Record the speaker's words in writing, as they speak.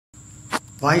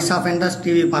Voice of Indus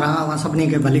TV पर अवां सभिनी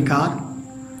खे भलीकार।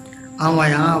 आऊं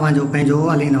आहियां अवां जो पंहिंजो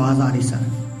अली नवाज़ आरी सर।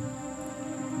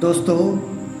 दोस्तो,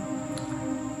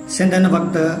 सिंधन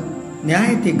वक़्तु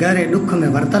निहायत ई गहरे ॾुख में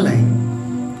वरतल आहे।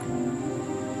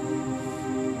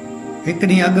 हिकु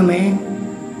ॾींहुं अॻु में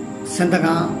सिंध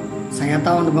खां साईं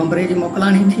अतावंद बंबरे जी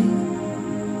मोकिलाणी थी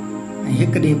ऐं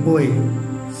हिकु ॾींहुं पोइ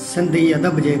सिंधी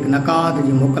अदब जे हिकु नकाद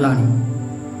जी मोकिलाणी,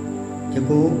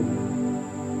 जेको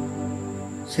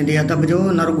सिंधी अदब जो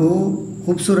न रुगो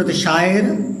ख़ूबसूरत शाइर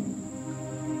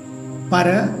पर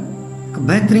हिकु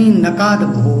बहितरीन नकाद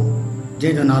बि हो,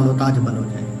 जंहिंजो नालो ताज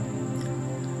बलोच आहे।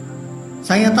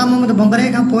 साईं अतावंद बंबरे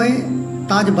खां पोइ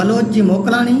ताज बलोच जी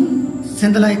मोकिलाणी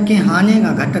सिंध लाइ कंहिं हाञे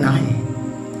खां घटि न आहे।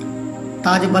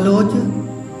 ताज बलोच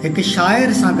हिकु शाइर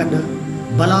सां गॾु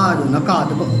बला जो नकाद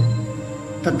बि हो,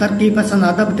 त तरक़ी पसंद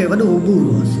अदब ते वॾो उबूर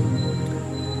हुअसि।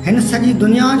 हिन सॼी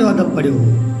दुनिया जो अदब पढ़ियो,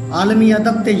 आलमी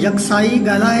अदब ते यकसाई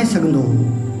ॻाल्हाए सघंदो हो।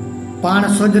 पाण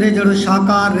सोजहरे जहिड़ो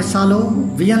शाहकार रिसालो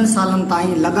 20 सालनि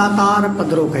ताईं लगातार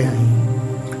पधिरो कयाई।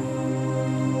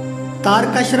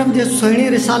 तारक अशरफ जे सुहिणे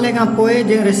रिसाले खां पोइ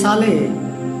जंहिं रिसाले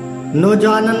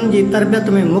नौजवाननि जी तरबियत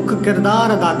में मुख्य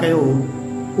किरदारु अदा कयो,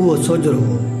 उहो सोजहरो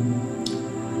हो।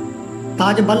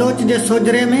 ताज बलोच जे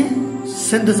सोजहरे में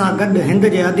सिंध सां गॾु हिंद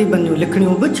जे अदीबनि जूं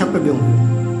लिखणियूं बि छपबियूं हुयूं।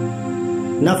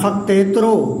 न फ़क़्ति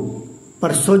एतिरो,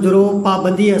 पर सोजहरो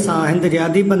पाबंदीअ सां हिंद जे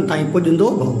अदीबनि ताईं पुॼंदो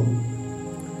हो।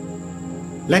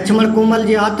 लक्ष्मण कोमल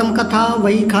जी आत्मकथा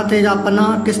वही खाते जा पन्ना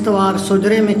किश्तवार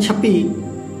सोजहरे में छपी,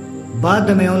 बाद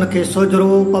में उनखे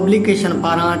सोजहरो पब्लिकेशन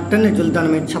पारां 3 जुल्दनि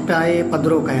में छपाए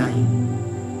पधिरो कयाई।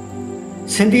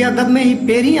 सिंधी अदब में ही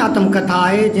पहिरीं आत्मकथा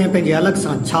आहे जंहिं पंहिंजी अलॻि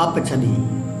सां छाप छॾी।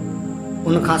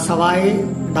 उनखां सवाइ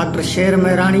डॉक्टर शेर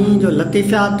मेहराणी जो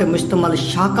लतीफ़िया ते मुश्तमल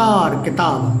शाहकार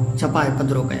किताब छपाए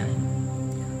पधिरो कयाई।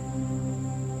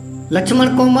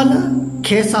 लक्ष्मण कोमल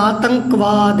खेसि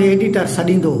आतंकवाद एडिटर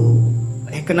सॾींदो हो।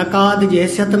 हिकु नकाद जी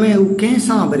हैसियत में हू कंहिं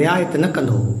सां बि रिआयत न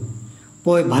कंदो हो,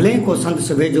 पोइ भले को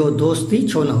संदसि वेझो दोस्ती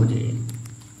छो न हुजे।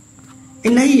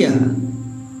 इन ई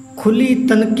खुली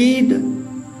तनक़ीद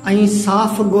ऐं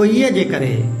साफ़ गोईअ जे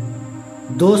करे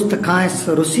दोस्त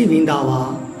खांसि रुसी वेंदा हुआ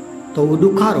त हू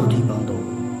ॾुखारो थी पवंदो।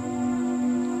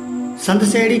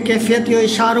 संदसि अहिड़ी कैफ़ियत जो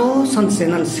इशारो संदसि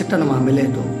इन्हनि सिटनि मां मिले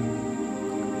थो।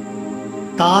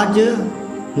 ताज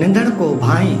निंदड़ को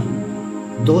भाई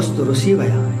दोस्त रुसी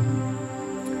विया।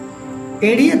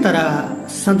 अहिड़ीअ तरह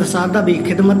संदसि अदबी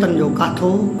ख़िदमतनि जो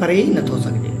काथो करे ई नथो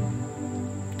सघिजे।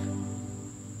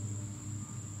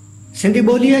 सिंधी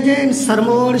ॿोलीअ जे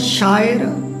सरमोर शाइर,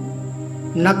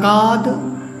 नकाद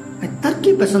ऐं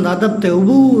तरक़ी पसंद अदब ते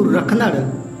उबूर रखंदड़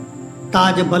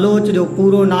ताज बलोच जो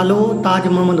पूरो नालो ताज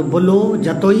मोहम्मद बुलो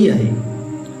जतोई आहे।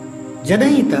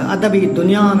 जॾहिं त अदबी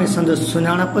दुनिया में संदसि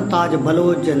सुञाणप ताज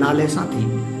बलोच जे नाले सां थी।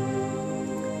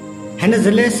 हिन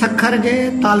ज़िले सखर जे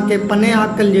तालके पने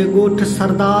आकल जे ॻोठ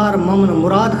सरदार मोहम्मद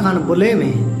मुराद खान बुले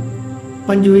में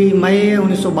 25 मई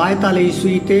 1942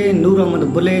 ईस्वी ते नूर अहमद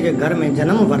बुले जे घर में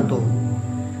जनमु वरितो।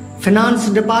 फिनांस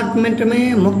डिपार्टमेंट में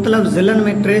मुख़्तलिफ़ ज़िलनि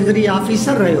में ट्रेज़री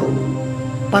ऑफिसर रहियो,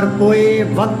 पर पोइ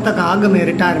वक़्त खां अॻु में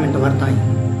रिटायरमेंट वरिताई।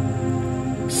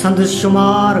 संदसि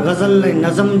शुमार गज़ल ऐं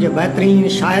नज़म जे बहितरीन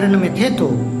शाइरनि में थिए थो।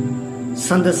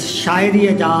 संदसि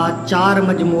शाइरीअ जा 4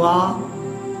 मजमुआ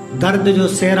दर्द जो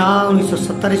सेरा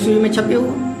 1970 ईस्वी में छपियो,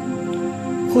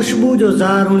 खुशबू जो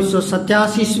ज़हर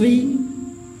 1987 ईस्वी,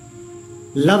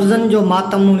 लफ़्ज़नि जो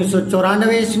मातम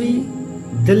 1994 ईस्वी,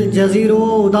 दिल जज़ीरो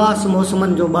उदास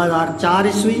मौसमनि जो 2004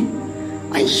 ईस्वी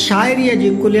ऐं शाइरीअ जी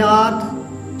कुलियात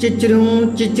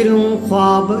चिचरियूं चिचरियूं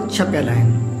ख्वाब छपियल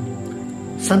आहिनि।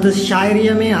 संदसि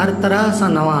शाइरीअ में हर तरह सां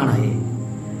नवाण आहे।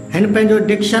 हिन पंहिंजो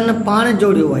डिक्शन पाण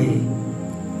जोड़ियो आहे।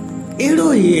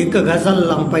 अहिड़ो ई हिकु गज़ल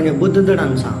ऐं पंहिंजे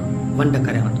ॿुधंदड़नि सां वंड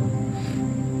करियां थो।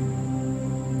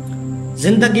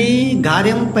 ज़िंदगी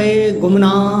घारियम पए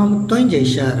गुमनाम तुंहिंजे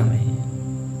शहर में,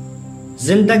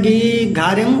 ज़िंदगी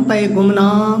घारियम पए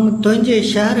गुमनाम तुंहिंजे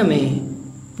शहर में,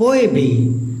 पोइ बि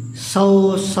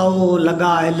 100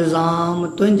 लॻा इल्ज़ाम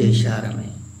तुंहिंजे शहर में।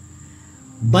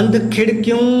 बंदि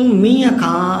खिड़कियूं मींहं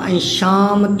खां ऐं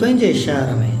शाम तुंहिंजे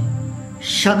शहर में,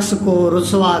 शख़्स को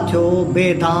रुसवा थियो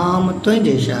बेदाम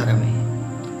तुंहिंजे शहर में।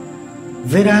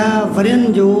 विरह वरियनि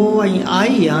जो ऐं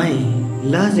आई आहे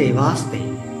लहज़े वास्ते,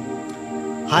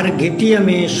 हर घिटीअ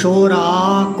में शोर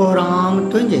आ कोराम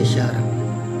तुंहिंजे शहर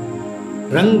में।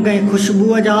 रंग ऐं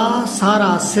ख़ुशबूअ जा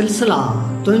सारा सिलसिला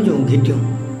तुंहिंजूं घिटियूं,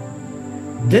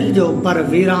 दिल जो पर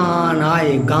वीरान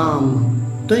आहे गाम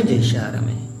तुंहिंजे शहर में।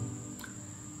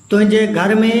 तुंहिंजे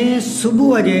घर में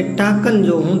सुबुह जे टहकनि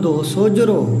जो हूंदो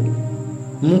सोजहरो,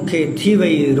 मूंखे थी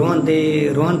वई रोंदे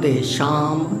रोंदे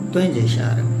शाम तुंहिंजे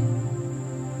शहर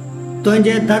में।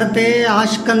 तुंहिंजे दर ते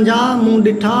आशिकनि जा मूं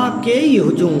ॾिठा केई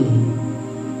हुजूं,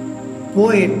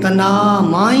 पोइ तना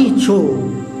मां ई छो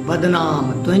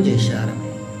बदनाम तुंहिंजे शहर में।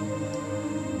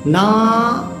 ना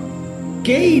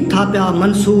केई था पिया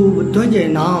मनसूब तुंहिंजे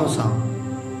नाव सां,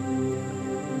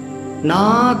 ना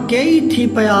केई थी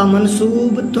पिया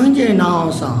मनसूब तुंहिंजे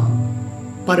नाव सां,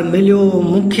 पर मिलियो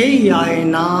मूंखे ई आहे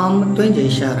नाम तुंहिंजे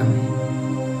शहर में।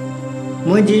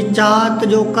 मुंहिंजी चाहत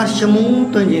जो करशमूं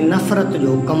तुंहिंजी नफ़रत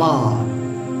जो कमाल,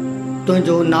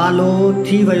 तुंहिंजो नालो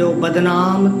थी वियो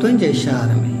बदनाम तुंहिंजे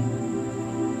शहर में।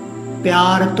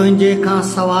 प्यार तुंहिंजे खां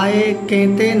सवाइ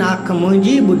कंहिं ते नाख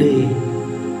मुंहिंजी ॿुॾे,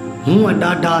 हूअं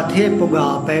ॾाढा थिए पुॻा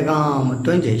पैगाम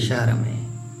तुंहिंजे शहर में।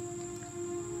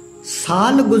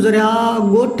 साल गुज़रिया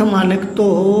ॻोठ मां निकितो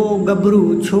हो गबरू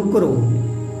छोकिरो,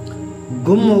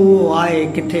 गुम उहो आहे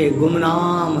किथे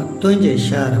गुमनाम तुंहिंजे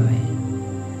शहर में।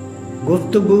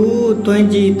 गुफ़्तगू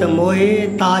तुंहिंजी त मोए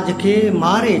ताज खे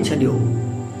मारे छॾियो,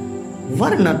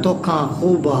 वरन तोखां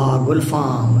ख़ूब हा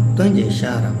गुलफाम तुंहिंजे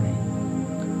शहर में।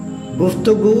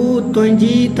 गुफ़्तगू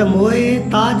तुंहिंजी त मोए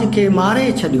ताज खे मारे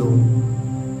छॾियो,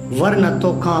 वरन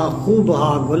तोखां ख़ूब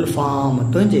हा गुलफाम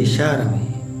तुंहिंजे शहर में।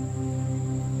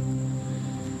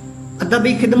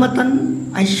 अदबी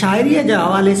ख़िदमतनि ऐं शाइरीअ जे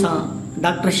हवाले सां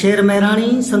डॉक्टर शेर मेहराणी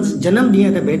संदसि जनम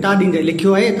ॾींहं ते भेटा ॾींदे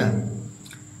लिखियो आहे त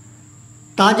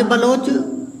ताज बलोच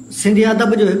सिंधी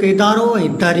अदब जो हिकु इदारो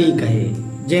ऐं तहरीक आहे,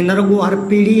 जंहिं न रुॻो हर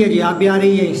पीढ़ीअ जी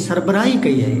आबियारी ऐं सरबराही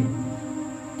कई आहे,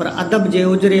 पर अदब जे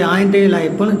उजरे आईंदे लाइ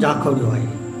पिणु जाखोड़ियो आहे।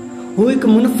 हू हिकु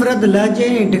मुनफ़रद लहजे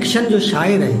ऐं डिक्शन जो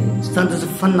शाइर आहे। संदसि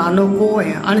फन अनोखो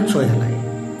ऐं अणछोयल आहे।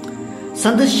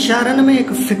 संदसि शाइरनि में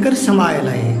हिकु फ़िक्र समायल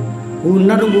आहे। हू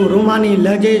न रुॻो रोमानी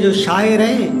लहजे जो शाइर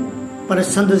आहे, पर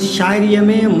संदसि शाइरीअ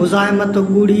में मुज़ाहिमत,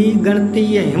 ॻूढ़ी, गणती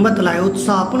ऐं हिमत लाइ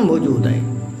उत्साह पिणु मौजूदु आहे,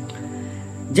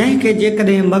 जंहिंखे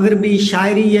जेकॾहिं मग़रबी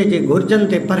शाइरीअ जे घुर्जनि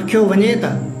ते परखियो वञे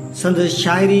त संदसि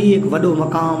शाइरी हिकु वॾो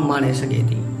मक़ाम माणे सघे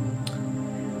थी।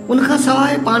 उनखां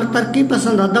सवाइ पाण तरक़ी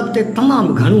पसंद अदब ते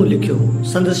तमामु घणो लिखियो।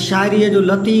 संदसि शाइरीअ जो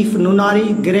लतीफ़, नुनारी,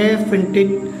 गिरफ़,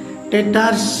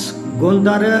 टेटर्स,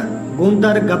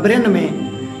 गोंदर गबरियन में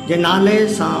जे नाले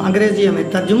सां अंग्रेज़ीअ में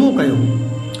तर्जुमो कयो।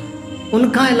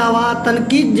 उनखां अलावा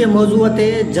तनक़ीद जे मौज़ूअ ते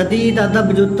जदीद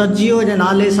अदब जो तजज़ियो जे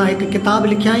नाले सां हिकु किताबु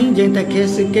लिखियाई, जंहिं ते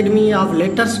खेसि एकेडमी ऑफ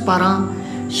लेटर्स पारां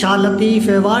शाह लतीफ़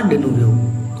एवॉर्ड ॾिनो वियो।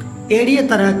 अहिड़ीअ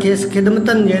तरह खेसि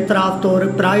ख़िदमतनि जे एतिराफ़ तौरु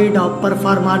प्राइड ऑफ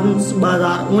परफॉर्मेंस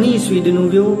 2019 ॾिनो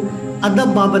वियो।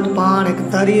 अदब बाबति पाण हिकु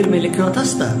तहरीर में लिखियो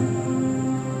अथसि त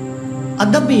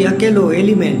अदब ई अकेलो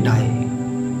एलिमेंट आहे,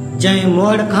 जंहिं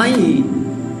मोड़ खां ई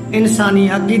इंसानी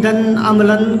अक़ीदनि,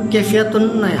 अमलनि,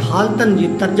 कैफ़ियतुनि ऐं हालतनि जी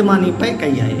तर्जुमानी पई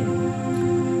कई आहे।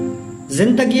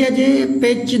 ज़िंदगीअ जे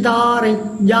पेचीदार ऐं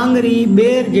ॼांगरी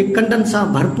ॿेर जे कंडनि सां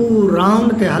भरपूर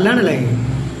राहुनि ते हलण लाइ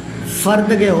फ़र्द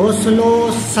खे हौसलो,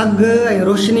 सग ऐं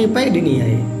रोशनी पई ॾिनी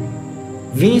आहे।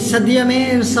 20 सदीअ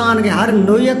में इंसान खे हर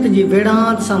नोयत जी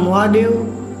वेड़ांत सां मुआडियो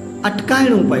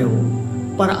अटकाइणो पियो,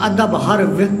 पर अदब हर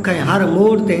विख ऐं हर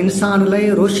मोड़ ते इंसान लाइ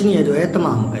रोशनीअ जो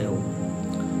एतमाम कयो।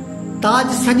 ताज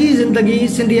सॼी ज़िंदगी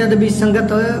सिंधी अदबी संगत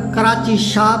कराची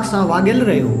शाख सां वाॻियल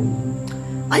रहियो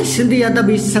ऐं सिंधी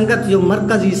अदबी संगत जो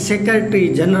मरकज़ी सेक्रेटरी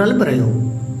जनरल बि रहियो।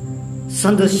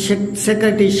 संदसि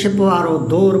सेक्रेटरीशिप वारो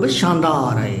दौर बि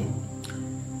शानदार आहे।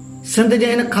 सिंध जे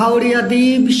हिन खावड़ी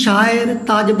अदीब शाइर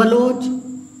ताज बलोच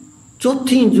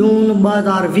 4 जून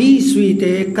 2020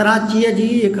 ते कराचीअ जी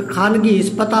हिकु ख़ानगी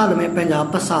अस्पताल में पंहिंजा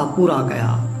पसा पूरा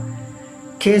कया।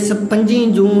 खेसि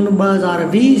 5 जून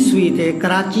 2020 ते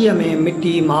कराचीअ में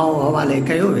मिटी माओ हवाले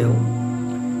कयो वियो।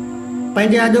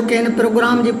 पंहिंजे अॼोके हिन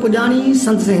प्रोग्राम जी पुॼाणी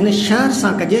संदसि हिन शहर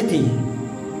सां कजे थी।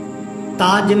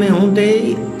 ताज में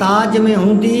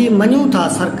हूंदी मञूं था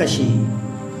सरकशी,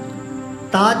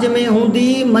 ताज में हूंदी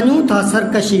मञूं था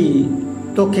सरकशी,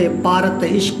 तोखे पारत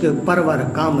इश्क परवर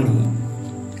कामणी।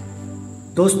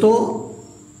 दोस्तो,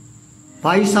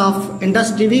 वॉइस ऑफ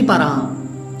इंडस टीवी पारां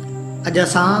अॼु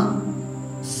असां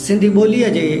सिंधी ॿोलीअ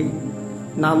जे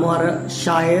नामवर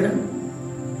शाइर,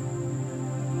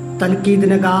 तनक़ीद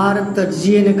निगार,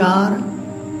 तजज़िये निगार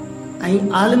ऐं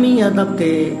आलमी अदब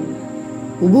ते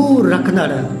उबूर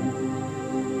रखंदड़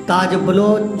ताज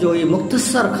बलोच जो ई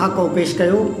मुख़्तसर खाको पेश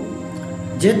कयो।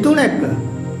 जेतोणीकि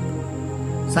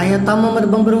साईं अता मोहम्मद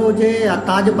बंबरो हुजे या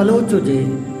ताज बलोच हुजे,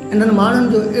 इन्हनि माण्हुनि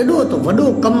जो एॾो त वॾो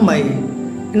कमु आहे,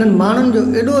 इन्हनि माण्हुनि जो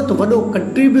एॾो त वॾो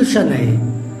कंट्रीब्यूशन आहे,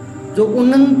 जो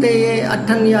उन्हनि ते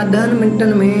 8 या 10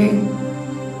 मिंटनि में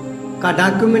का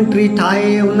डाक्यूमेंट्री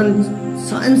ठाहे उन्हनि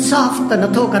सां इंसाफ़ त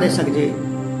नथो करे सघिजे,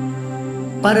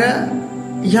 पर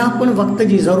इहा पिणु वक़्त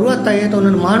जी ज़रूरत आहे त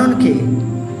उन्हनि माण्हुनि खे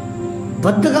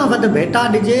वधि खां वधि भेटा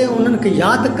ॾिजे, उन्हनि खे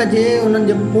यादि कजे, उन्हनि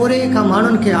जे पोरे खां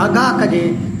माण्हुनि खे आगाह कजे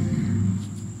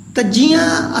त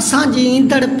जीअं असांजी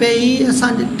ईंदड़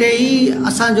पीढ़ी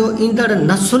असांजो ईंदड़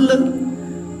नसुल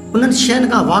उन्हनि शयुनि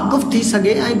खां वाक़ुफ़ु थी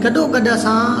सघे ऐं गॾोगॾु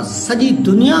असां सॼी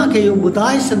दुनिया खे इहो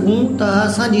ॿुधाए सघूं त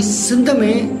असांजी सिंध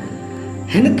में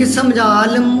हिन क़िस्म जा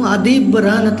आलिम अदीब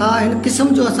रहनि था, हिन क़िस्म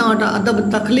जो असां वटि अदब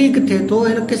तख़लीक़ थिए थो,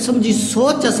 हिन क़िस्म जी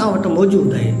सोच असां वटि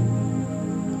मौजूदु आहे।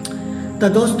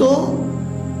 त दोस्तो,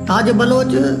 ताज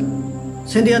बलोच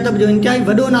सिंधी अदब जो इंतिहाई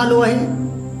वॾो नालो आहे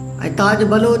ऐं ताज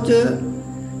बलोच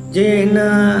जे हिन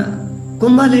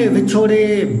कुंभले विछोड़े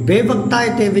बेवक़्ताए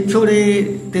ते विछोड़े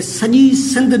ते सॼी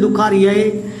सिंध ॾुखारी आहे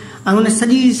ऐं उन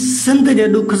सॼी सिंध जे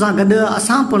ॾुख सां गॾु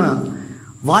असां पिणु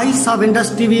वॉइस ऑफ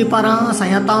इंडस टीवी पारां असां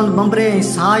यताउन बम्बरे ऐं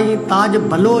साईं ताज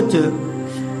बलोच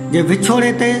जे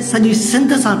विछोड़े ते सॼी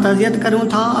सिंध सां तज़ियत करियूं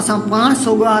था। असां पाण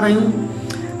सोगवार आहियूं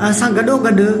ऐं असां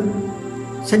गॾोगॾु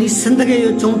सॼी सिंध खे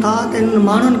इहो चऊं था त इन्हनि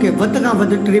माण्हुनि खे वधि खां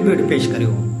वधि ट्रिब्यूट पेश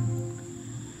करियो।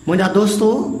 मुंहिंजा दोस्तो,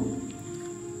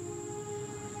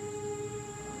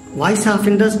 वॉइस ऑफ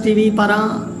इंडस टीवी पारां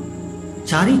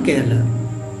जारी कयल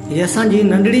हीअ असांजी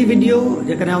नंढड़ी वीडियो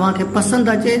जेकॾहिं अव्हांखे पसंदि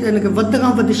अचे त हिनखे वधि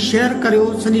खां वधि शेयर करियो,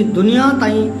 सॼी दुनिया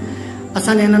ताईं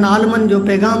असांजे हिननि आलमनि जो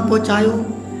पैगाम पहुचायो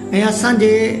ऐं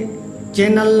असांजे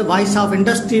channel voice of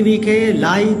Indus TV खे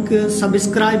लाइक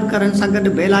सब्सक्राइब करण सां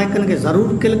गॾु बेल आइकन खे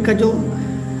ज़रूरु क्लिक कजो।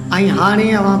 ऐं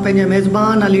हाणे अव्हां पंहिंजे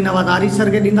मेज़बान अली नवाज़ आरी सर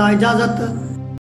खे ॾींदा इजाज़त।